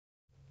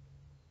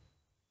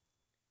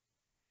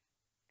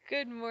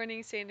Good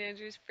morning, St.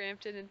 Andrews,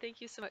 Brampton, and thank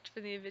you so much for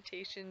the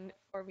invitation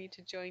for me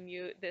to join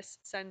you this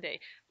Sunday.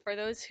 For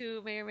those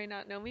who may or may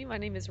not know me, my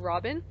name is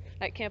Robin.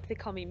 At camp, they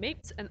call me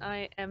Mapes, and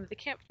I am the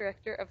camp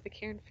director of the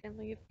Cairn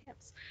family of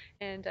camps.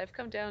 And I've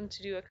come down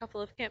to do a couple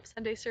of Camp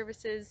Sunday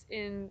services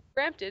in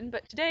Brampton,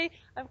 but today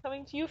I'm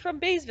coming to you from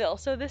Baysville.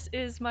 So this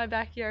is my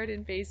backyard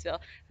in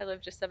Baysville. I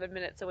live just 7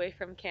 minutes away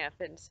from camp,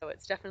 and so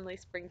it's definitely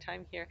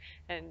springtime here,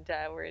 and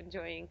we're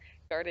enjoying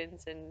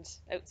gardens and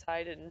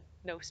outside and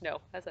no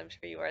snow, as I'm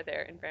sure you are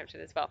there in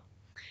Brampton as well.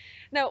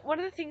 Now, one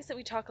of the things that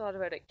we talk a lot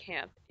about at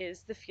camp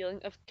is the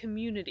feeling of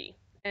community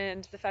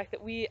and the fact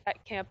that we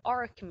at camp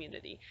are a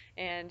community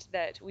and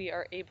that we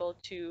are able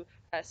to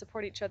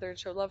support each other and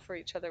show love for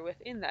each other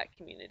within that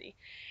community.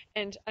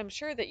 And I'm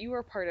sure that you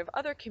are part of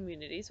other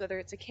communities, whether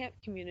it's a camp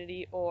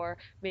community or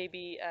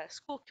maybe a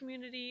school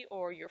community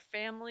or your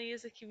family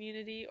is a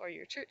community or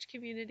your church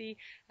community,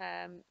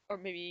 or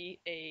maybe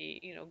a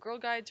Girl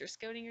Guides or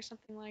scouting or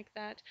something like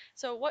that.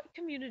 So what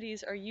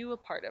communities are you a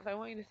part of? I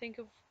want you to think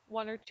of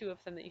one or two of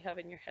them that you have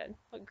in your head.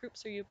 What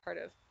groups are you part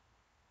of?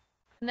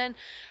 And then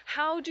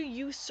how do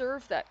you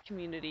serve that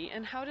community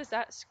and how does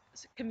that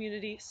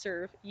community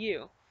serve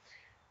you?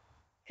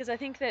 Because I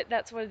think that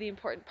that's one of the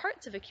important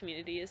parts of a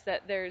community is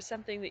that there's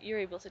something that you're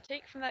able to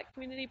take from that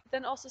community, but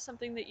then also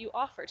something that you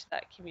offer to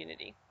that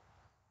community.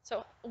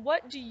 So,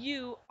 what do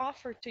you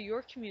offer to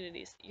your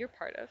communities that you're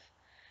part of?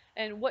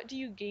 And what do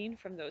you gain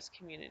from those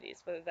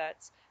communities, whether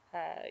that's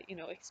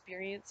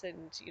experience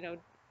and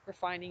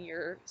refining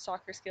your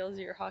soccer skills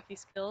or your hockey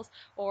skills,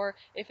 or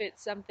if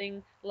it's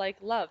something like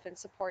love and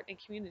support and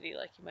community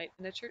like you might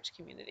in a church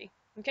community.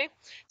 Okay,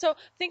 so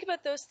think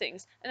about those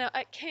things. And now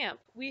at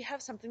camp we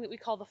have something that we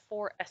call the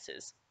 4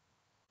 S's.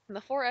 And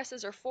the 4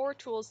 S's are 4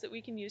 tools that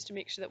we can use to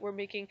make sure that we're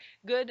making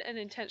good and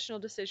intentional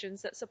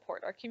decisions that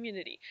support our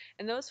community.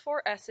 And those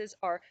 4 S's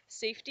are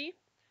safety,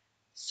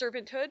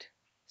 servanthood,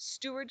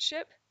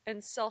 stewardship,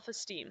 and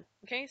self-esteem.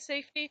 Okay,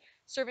 safety,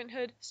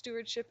 servanthood,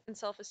 stewardship, and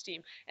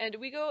self-esteem. And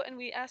we go and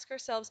we ask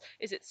ourselves,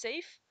 is it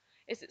safe?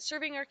 Is it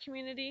serving our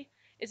community?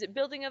 Is it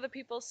building other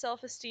people's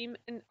self-esteem?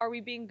 And are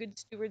we being good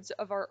stewards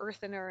of our earth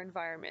and our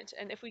environment?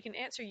 And if we can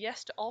answer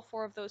yes to all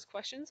 4 of those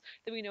questions,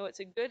 then we know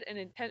it's a good and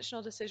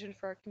intentional decision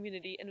for our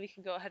community, and we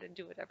can go ahead and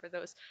do whatever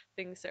those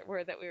things that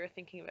we were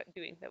thinking about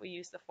doing that we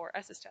use the 4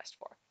 S's test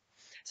for.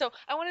 So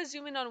I want to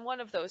zoom in on one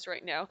of those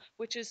right now,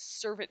 which is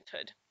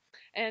servanthood.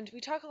 And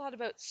we talk a lot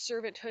about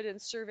servanthood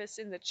and service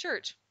in the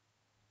church.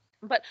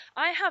 But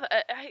I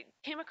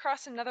came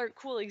across another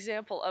cool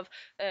example of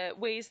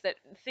ways that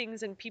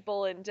things and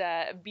people and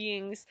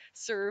beings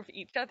serve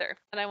each other,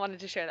 and I wanted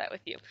to share that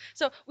with you.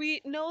 So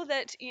we know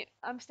that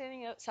I'm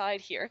standing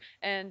outside here,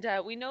 and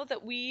we know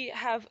that we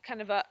have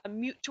kind of a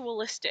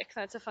mutualistic,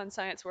 that's a fun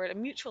science word, a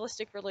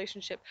mutualistic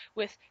relationship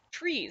with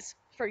trees,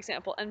 for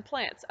example, and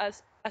plants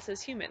as us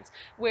as humans,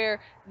 where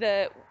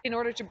in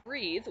order to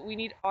breathe, we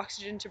need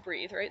oxygen to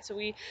breathe, right? So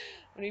when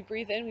we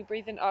breathe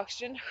in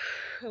oxygen.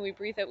 When we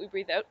breathe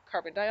out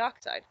carbon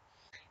dioxide.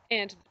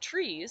 And the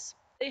trees,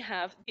 they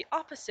have the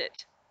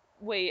opposite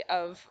way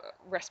of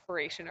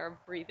respiration or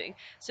breathing.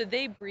 So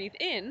they breathe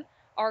in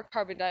our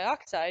carbon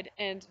dioxide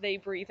and they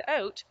breathe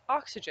out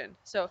oxygen.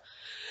 So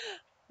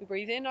we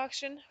breathe in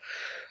oxygen,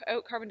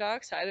 out carbon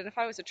dioxide. And if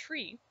I was a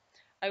tree,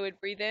 I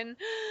would breathe in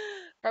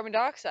carbon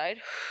dioxide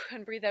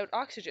and breathe out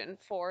oxygen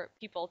for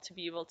people to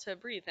be able to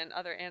breathe and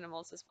other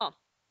animals as well.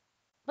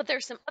 But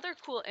there's some other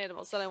cool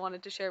animals that I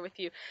wanted to share with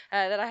you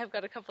that I have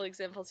got a couple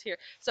examples here.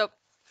 So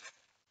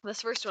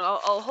this first one,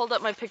 I'll hold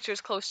up my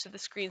pictures close to the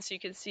screen so you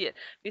can see it.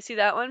 You see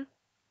that one?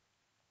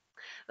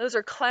 Those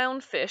are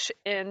clownfish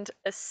and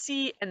a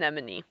sea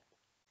anemone.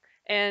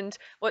 And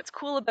what's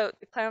cool about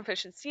the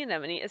clownfish and sea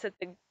anemone is that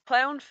the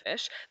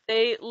clownfish,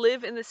 they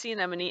live in the sea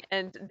anemone,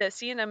 and the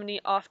sea anemone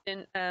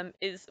often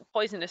is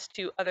poisonous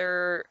to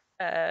other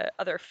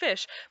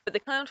fish, but the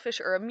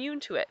clownfish are immune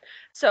to it.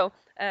 So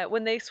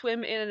when they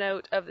swim in and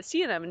out of the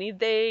sea anemone,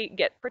 they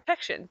get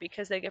protection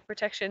because they get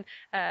protection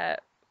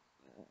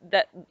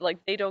that like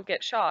they don't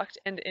get shocked,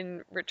 and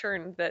in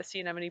return the sea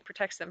anemone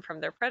protects them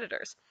from their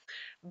predators.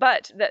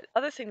 But that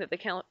other thing that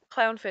the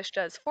clownfish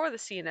does for the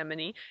sea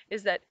anemone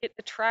is that it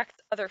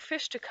attracts other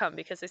fish to come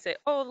because they say,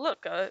 oh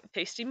look, a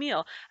tasty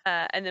meal,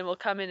 and then we'll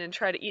come in and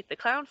try to eat the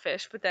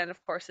clownfish, but then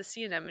of course the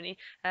sea anemone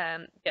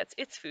gets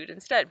its food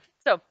instead.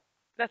 So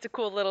that's a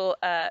cool little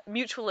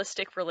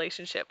mutualistic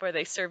relationship where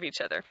they serve each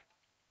other.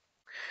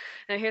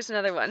 Now here's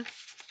another one,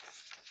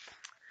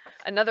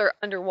 another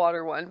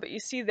underwater one, but you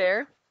see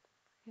there,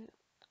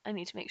 I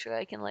need to make sure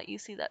I can let you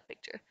see that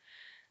picture.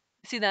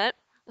 See that?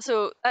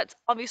 So that's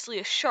obviously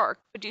a shark,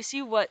 but do you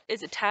see what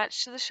is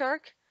attached to the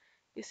shark?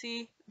 You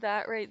see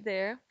that right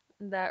there,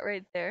 and that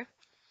right there.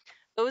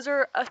 Those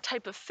are a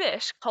type of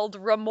fish called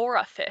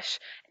remora fish,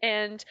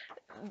 and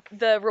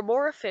the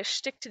remora fish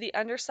stick to the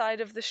underside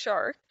of the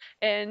shark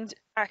and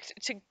act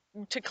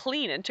to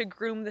clean and to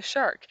groom the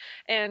shark.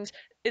 And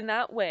in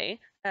that way,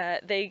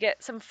 they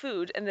get some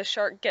food, and the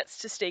shark gets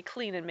to stay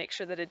clean and make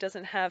sure that it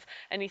doesn't have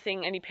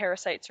anything, any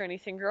parasites or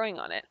anything growing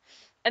on it.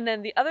 And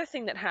then the other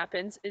thing that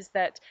happens is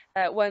that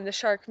when the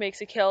shark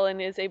makes a kill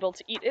and is able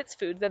to eat its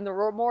food, then the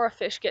remora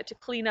fish get to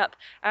clean up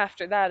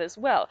after that as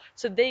well.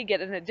 So they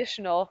get an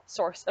additional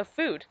source of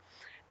food.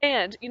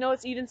 And you know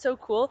what's even so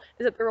cool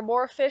is that the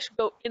remora fish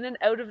go in and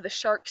out of the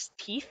shark's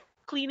teeth,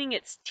 cleaning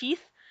its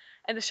teeth,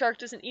 and the shark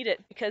doesn't eat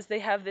it because they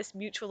have this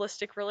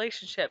mutualistic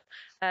relationship.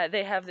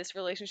 They have this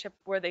relationship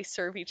where they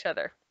serve each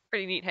other.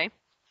 Pretty neat, hey?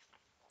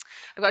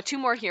 I've got two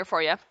more here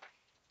for you.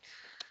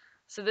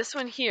 So this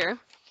one here,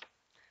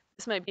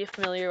 this might be a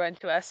familiar one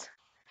to us.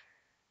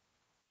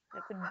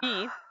 It's a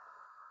bee.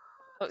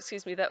 Oh,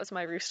 excuse me, that was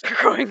my rooster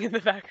crowing in the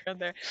background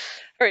there.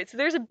 All right, so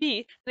there's a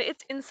bee, and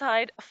it's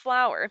inside a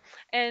flower,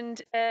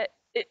 and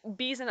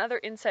bees and other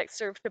insects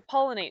serve to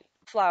pollinate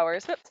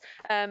flowers,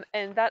 and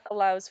that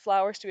allows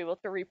flowers to be able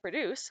to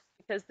reproduce,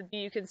 because the bee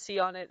you can see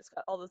on it, it's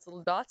got all those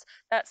little dots,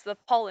 that's the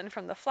pollen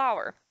from the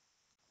flower.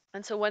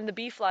 And so when the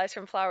bee flies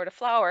from flower to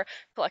flower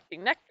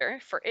collecting nectar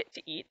for it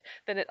to eat,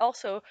 then it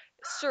also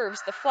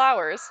serves the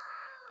flowers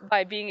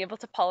by being able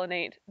to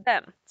pollinate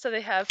them. So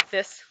they have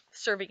this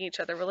serving each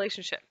other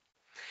relationship.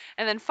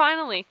 And then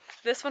finally,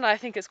 this one I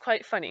think is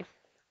quite funny.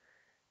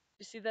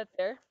 You see that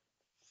there?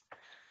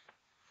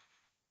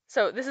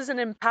 So this is an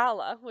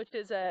impala, which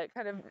is a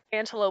kind of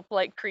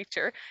antelope-like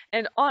creature,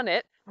 and on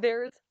it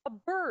there's a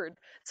bird.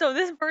 So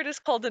this bird is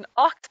called an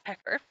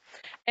oxpecker,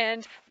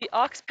 and the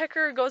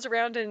oxpecker goes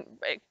around and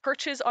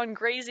perches on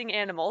grazing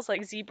animals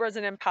like zebras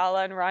and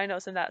impala and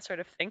rhinos and that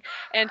sort of thing,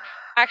 and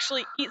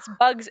actually eats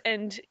bugs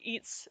and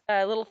eats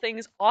little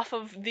things off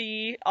of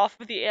the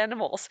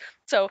animals.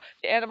 So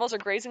the animals are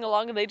grazing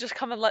along and they just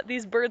come and let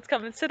these birds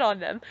come and sit on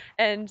them,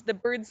 and the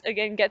birds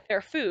again get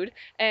their food,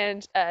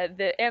 and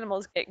the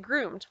animals get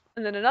groomed.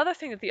 And then another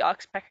thing that the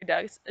oxpecker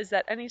does is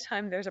that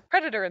anytime there's a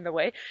predator in the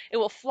way, it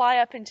will fly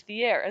up into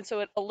the air, and so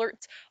it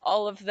alerts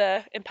all of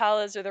the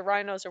impalas or the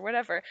rhinos or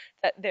whatever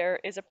that there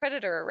is a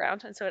predator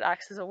around, and so it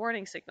acts as a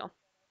warning signal.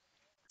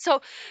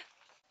 So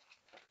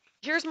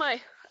here's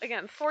my,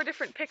 again, 4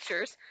 different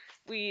pictures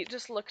we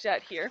just looked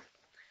at here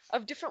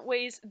of different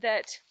ways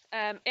that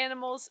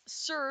animals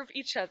serve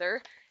each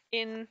other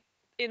in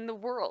in the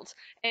world.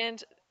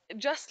 And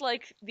just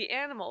like the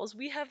animals,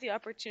 we have the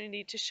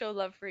opportunity to show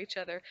love for each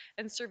other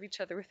and serve each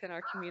other within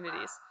our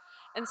communities.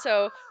 And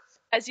so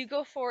as you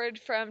go forward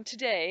from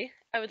today,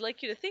 I would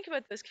like you to think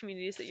about those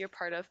communities that you're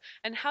part of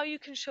and how you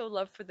can show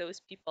love for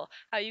those people,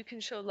 how you can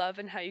show love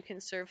and how you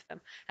can serve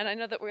them. And I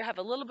know that we have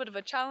a little bit of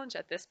a challenge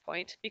at this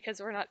point because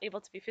we're not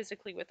able to be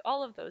physically with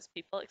all of those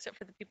people except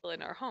for the people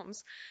in our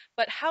homes.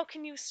 But how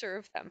can you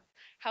serve them?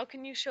 How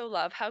can you show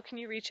love? How can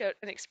you reach out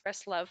and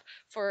express love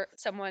for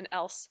someone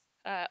else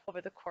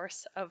over the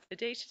course of the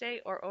day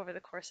today or over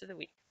the course of the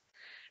week?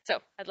 So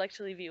I'd like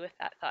to leave you with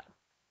that thought.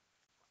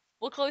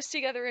 We'll close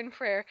together in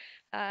prayer.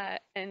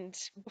 And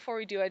before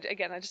we do,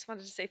 again, I just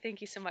wanted to say thank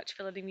you so much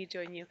for letting me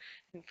join you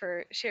and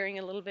for sharing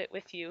a little bit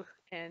with you.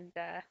 And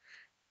I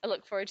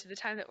look forward to the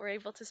time that we're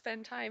able to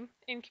spend time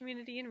in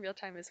community in real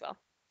time as well.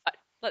 But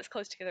let's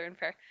close together in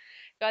prayer.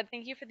 God,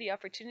 thank you for the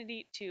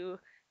opportunity to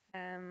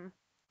um,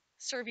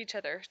 serve each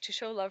other, to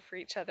show love for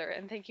each other.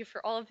 And thank you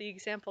for all of the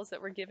examples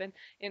that were given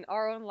in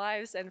our own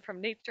lives and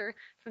from nature,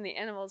 from the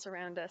animals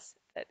around us,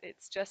 that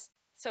it's just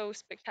so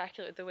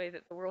spectacular the way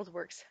that the world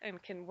works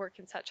and can work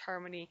in such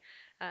harmony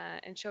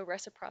and show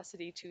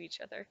reciprocity to each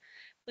other.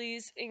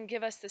 Please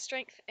give us the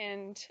strength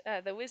and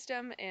the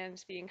wisdom and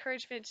the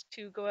encouragement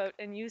to go out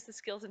and use the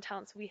skills and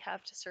talents we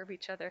have to serve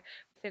each other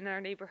within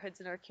our neighborhoods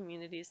and our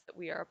communities that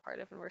we are a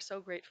part of. And we're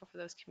so grateful for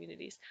those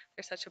communities.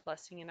 They're such a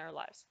blessing in our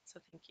lives. So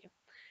thank you.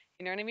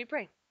 In your name we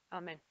pray.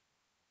 Amen.